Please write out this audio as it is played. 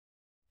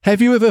Have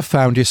you ever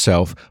found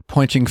yourself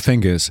pointing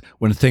fingers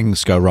when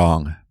things go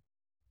wrong?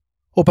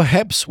 Or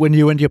perhaps when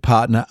you and your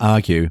partner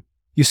argue,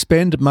 you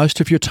spend most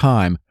of your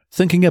time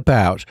thinking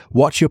about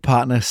what your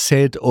partner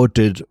said or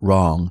did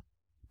wrong,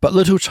 but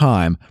little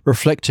time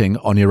reflecting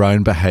on your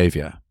own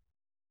behaviour.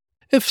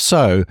 If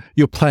so,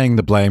 you're playing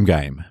the blame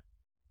game.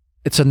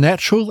 It's a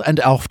natural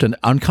and often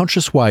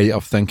unconscious way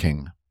of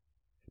thinking.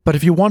 But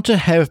if you want to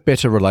have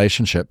better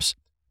relationships,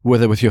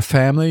 whether with your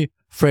family,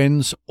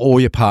 friends, or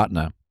your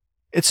partner,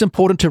 it's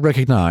important to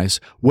recognise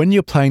when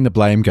you're playing the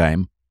blame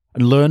game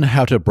and learn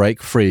how to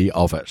break free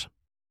of it.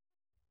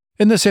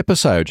 In this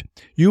episode,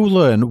 you'll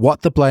learn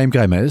what the blame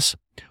game is,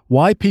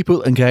 why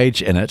people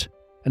engage in it,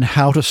 and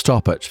how to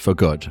stop it for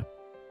good.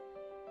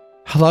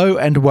 Hello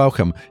and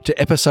welcome to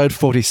episode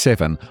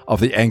 47 of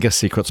the Anger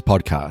Secrets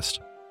podcast.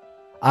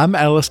 I'm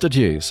Alistair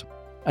Dews,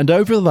 and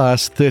over the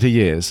last 30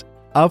 years,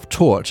 I've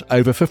taught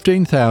over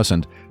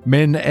 15,000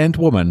 men and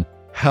women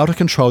how to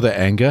control their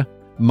anger,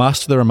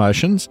 master their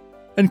emotions,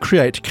 and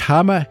create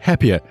calmer,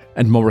 happier,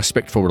 and more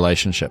respectful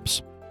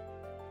relationships.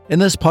 In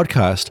this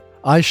podcast,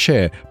 I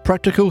share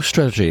practical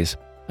strategies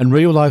and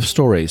real-life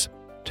stories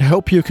to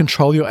help you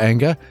control your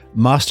anger,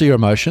 master your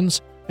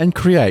emotions, and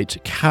create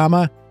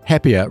calmer,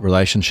 happier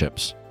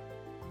relationships.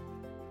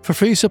 For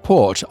free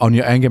support on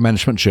your anger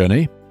management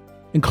journey,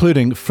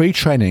 including free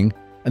training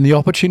and the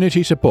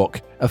opportunity to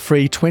book a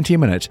free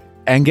 20-minute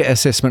anger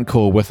assessment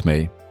call with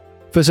me,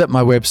 visit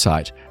my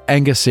website,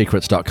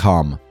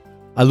 angersecrets.com.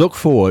 I look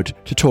forward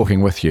to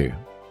talking with you.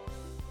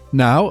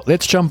 Now,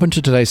 let's jump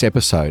into today's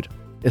episode,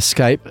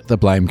 Escape the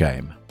Blame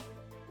Game.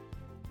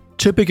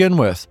 To begin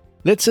with,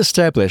 let's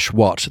establish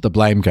what the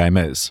blame game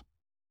is.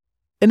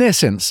 In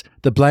essence,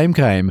 the blame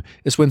game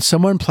is when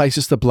someone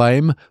places the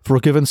blame for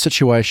a given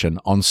situation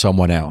on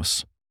someone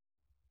else.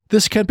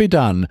 This can be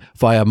done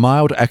via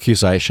mild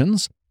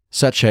accusations,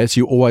 such as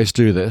 "you always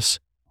do this,"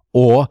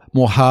 or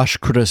more harsh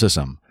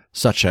criticism,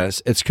 such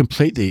as "it's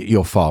completely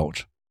your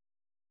fault."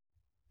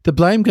 The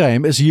blame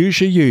game is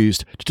usually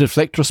used to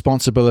deflect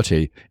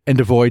responsibility and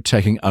avoid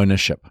taking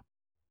ownership.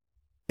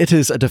 It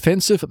is a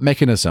defensive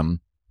mechanism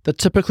that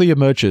typically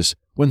emerges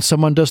when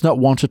someone does not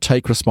want to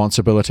take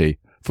responsibility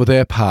for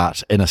their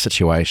part in a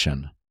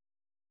situation.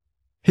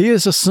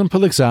 Here's a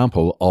simple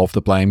example of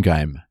the blame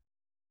game.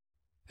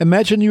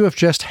 Imagine you have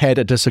just had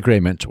a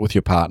disagreement with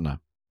your partner.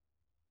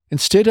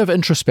 Instead of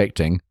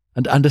introspecting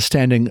and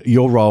understanding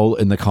your role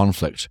in the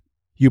conflict,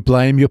 you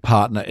blame your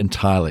partner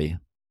entirely.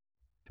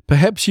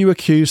 Perhaps you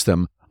accuse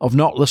them of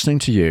not listening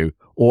to you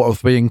or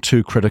of being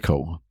too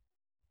critical.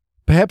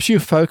 Perhaps you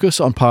focus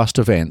on past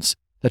events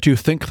that you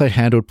think they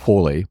handled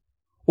poorly,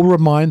 or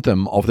remind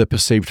them of their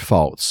perceived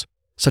faults,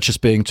 such as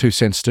being too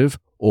sensitive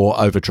or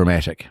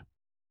overdramatic.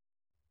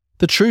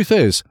 The truth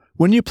is,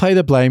 when you play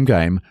the blame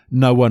game,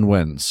 no one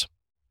wins.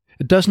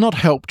 It does not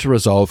help to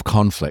resolve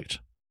conflict.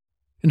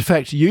 In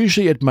fact,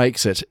 usually it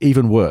makes it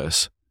even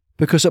worse,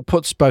 because it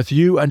puts both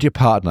you and your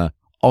partner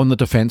on the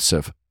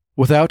defensive,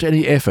 without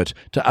any effort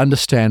to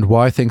understand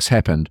why things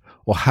happened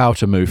or how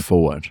to move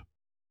forward.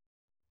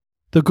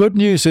 The good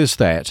news is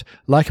that,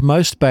 like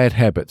most bad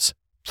habits,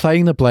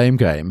 playing the blame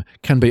game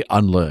can be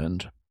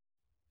unlearned.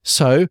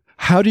 So,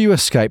 how do you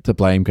escape the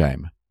blame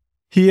game?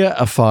 Here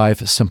are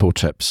 5 simple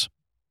tips.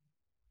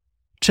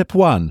 Tip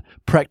 1.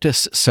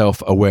 Practice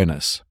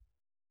self-awareness.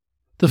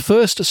 The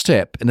first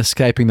step in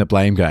escaping the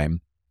blame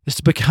game is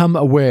to become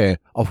aware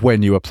of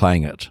when you are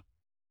playing it.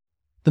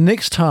 The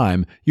next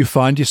time you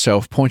find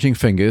yourself pointing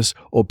fingers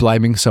or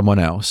blaming someone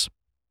else,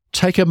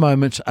 take a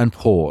moment and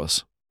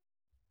pause.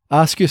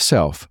 Ask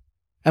yourself,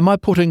 am I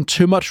putting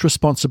too much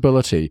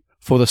responsibility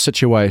for the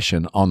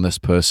situation on this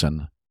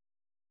person?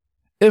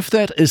 If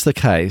that is the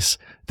case,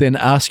 then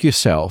ask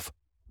yourself,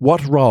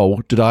 what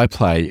role did I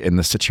play in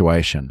the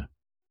situation?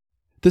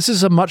 This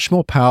is a much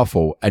more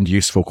powerful and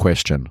useful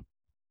question.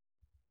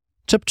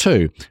 Tip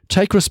 2.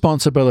 Take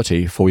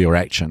responsibility for your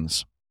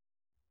actions.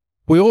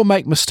 We all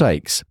make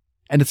mistakes,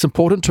 and it's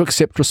important to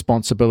accept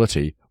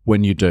responsibility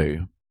when you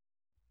do.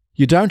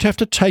 You don't have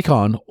to take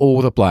on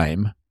all the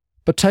blame,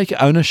 but take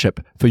ownership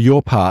for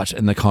your part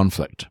in the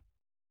conflict.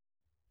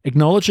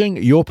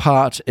 Acknowledging your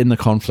part in the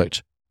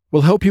conflict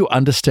will help you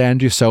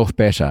understand yourself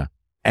better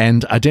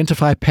and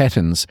identify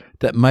patterns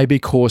that may be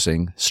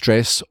causing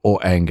stress or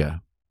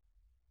anger.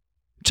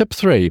 Tip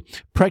 3.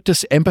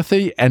 Practice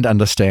empathy and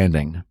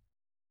understanding.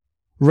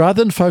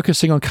 Rather than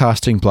focusing on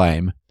casting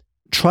blame,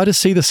 try to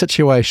see the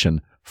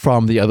situation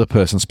from the other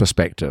person's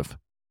perspective.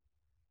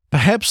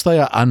 Perhaps they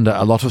are under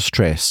a lot of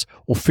stress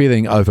or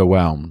feeling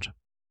overwhelmed.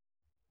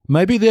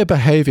 Maybe their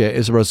behavior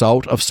is a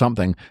result of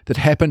something that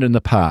happened in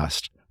the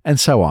past, and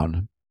so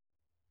on.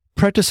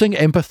 Practicing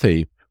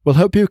empathy will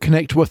help you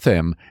connect with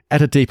them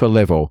at a deeper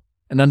level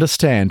and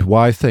understand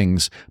why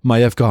things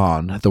may have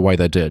gone the way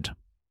they did.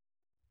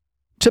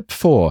 Tip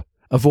 4.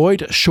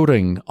 Avoid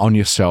shoulding on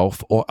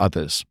yourself or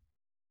others.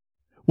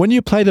 When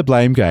you play the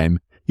blame game,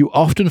 you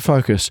often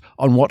focus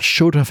on what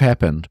should have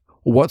happened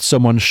or what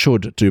someone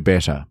should do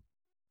better.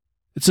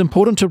 It's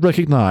important to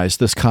recognize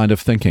this kind of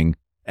thinking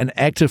and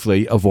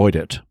actively avoid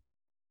it.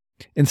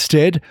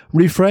 Instead,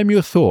 reframe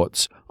your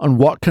thoughts on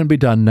what can be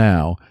done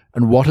now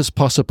and what is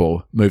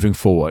possible moving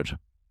forward.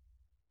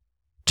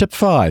 Tip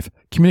 5.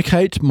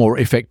 Communicate more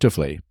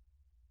effectively.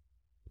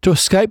 To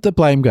escape the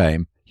blame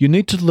game, you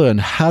need to learn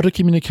how to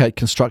communicate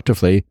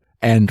constructively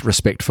and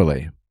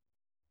respectfully.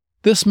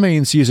 This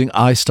means using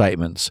I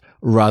statements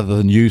rather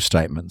than you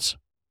statements.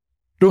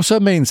 It also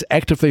means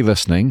actively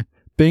listening,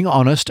 being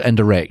honest and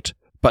direct,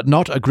 but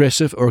not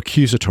aggressive or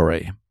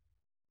accusatory.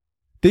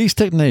 These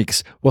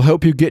techniques will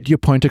help you get your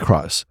point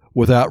across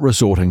without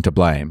resorting to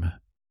blame.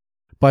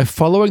 By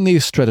following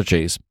these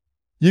strategies,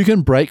 you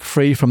can break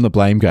free from the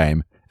blame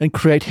game and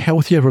create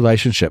healthier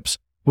relationships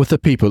with the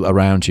people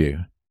around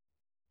you.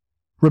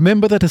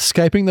 Remember that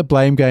escaping the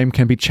blame game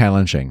can be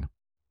challenging,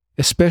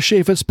 especially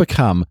if it's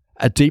become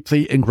a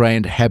deeply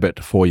ingrained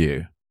habit for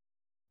you.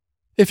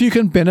 If you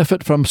can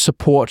benefit from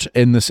support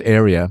in this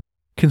area,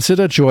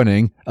 consider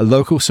joining a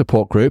local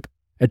support group,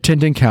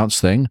 attending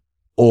counseling,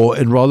 or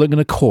enrolling in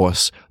a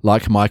course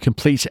like my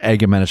Complete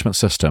Anger Management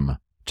System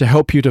to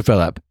help you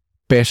develop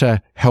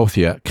better,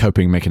 healthier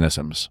coping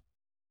mechanisms.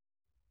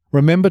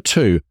 Remember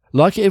too,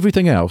 like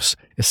everything else,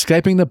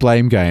 escaping the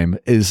blame game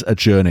is a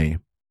journey.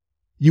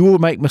 You will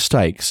make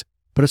mistakes,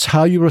 but it's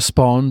how you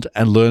respond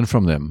and learn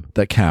from them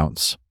that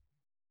counts.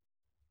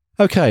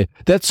 Okay,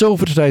 that's all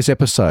for today's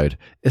episode,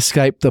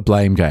 Escape the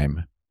Blame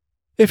Game.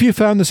 If you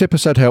found this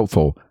episode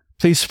helpful,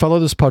 please follow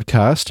this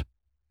podcast,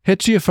 head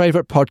to your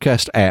favorite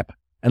podcast app,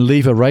 and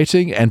leave a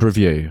rating and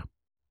review.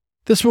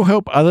 This will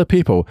help other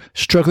people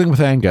struggling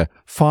with anger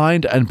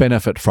find and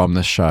benefit from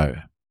this show.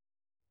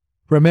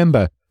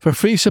 Remember, for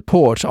free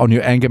support on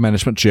your anger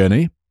management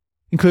journey,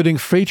 including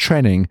free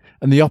training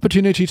and the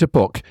opportunity to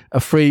book a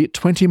free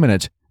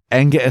 20-minute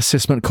anger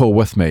assessment call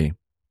with me,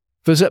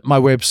 visit my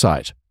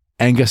website,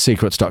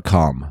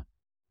 angersecrets.com.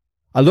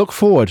 I look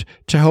forward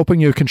to helping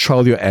you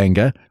control your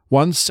anger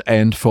once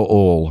and for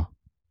all.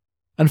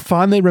 And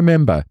finally,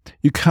 remember,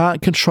 you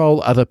can't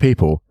control other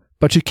people,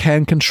 but you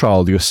can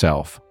control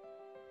yourself.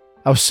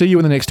 I'll see you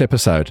in the next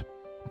episode.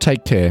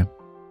 Take care.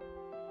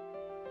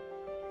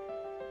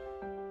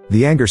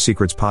 The Anger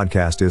Secrets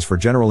podcast is for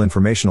general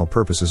informational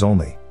purposes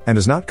only, and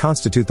does not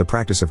constitute the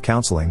practice of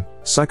counseling,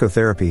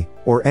 psychotherapy,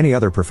 or any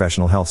other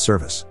professional health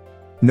service.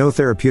 No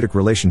therapeutic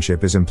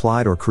relationship is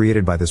implied or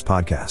created by this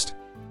podcast.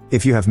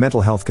 If you have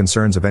mental health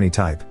concerns of any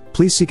type,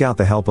 please seek out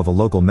the help of a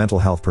local mental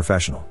health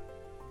professional.